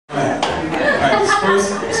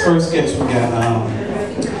first sketch we got,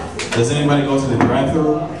 does anybody go to the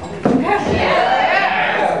drive-thru?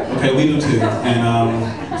 Okay, we do too.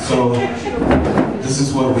 And so this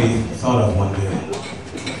is what we thought of one day.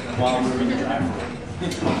 While we were in the drive-thru.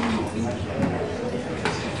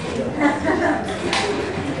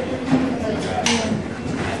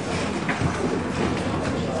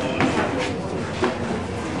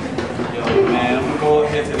 Man, I'm gonna go up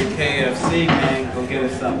here to the KFC, man, go get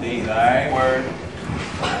us something to eat, alright? Word.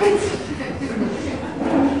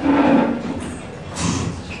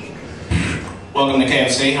 Welcome to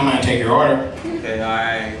KFC. How may I take your order? Okay,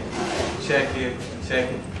 alright. Check it.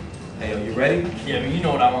 Hey, are you ready? Yeah, but you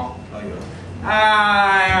know what I want. Oh, yeah.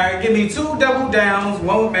 Alright, give me 2 double downs,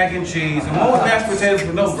 1 with mac and cheese, and 1 with mashed potatoes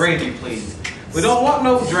with no gravy, please. We don't want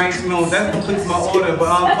no drinks, that completes my order, but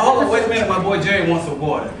hold on, wait a minute, my boy Jerry wants some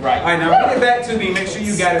water. Right. Alright, now read it back to me, make sure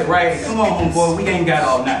you got it right. Come on, homeboy, we ain't got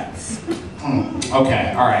all night.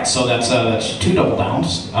 Okay, alright, so that's 2 double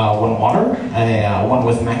downs, 1 water, 1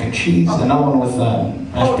 with mac and cheese, another one with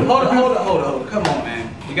Hold on, come on, man.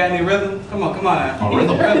 You got any rhythm? Come on now. Oh,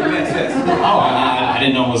 rhythm? Rhythm, yes. Oh, I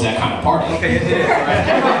didn't know it was that kind of party. Okay, it is, alright.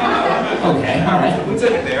 Okay, alright. We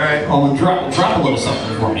took it there, alright. Oh, drop a little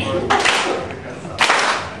something for me.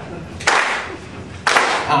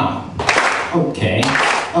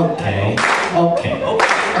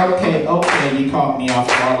 Okay, you caught me off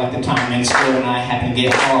guard like the time in school when I happened to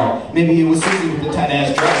get hard. Maybe it was Susie with the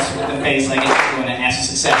tight-ass dress with the face like it's doing an ass of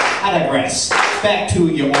success. I digress. Back to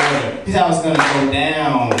your order. Here's how it's gonna go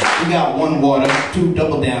down. You got 1 water, 2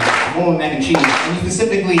 double downs, 1 with mac and cheese, and you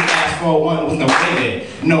specifically asked for 1 with no gravy.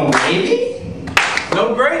 No gravy?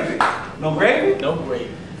 No gravy. No gravy? No gravy.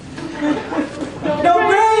 No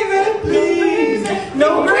gravy, please.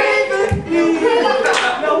 No gravy, please.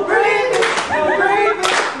 No gravy, no gravy,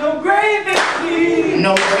 no gravy, please.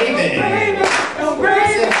 No gravy. No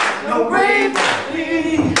gravy, no gravy,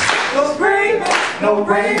 please. No gravy, no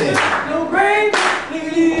gravy, no gravy,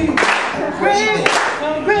 please. No gravy, no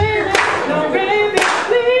gravy, no gravy,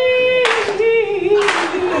 please.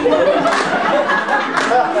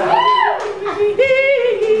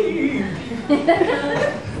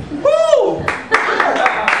 Woo!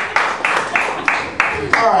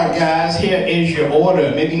 Alright guys, here is your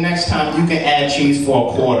order. Maybe next time you can add cheese for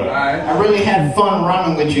a quarter. Alright. I really had fun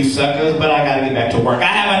rhyming with you suckers, but I gotta get back to work. I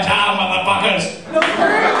have a job, motherfuckers!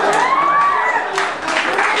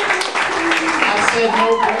 I said no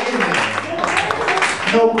gravy.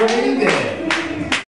 No gravy.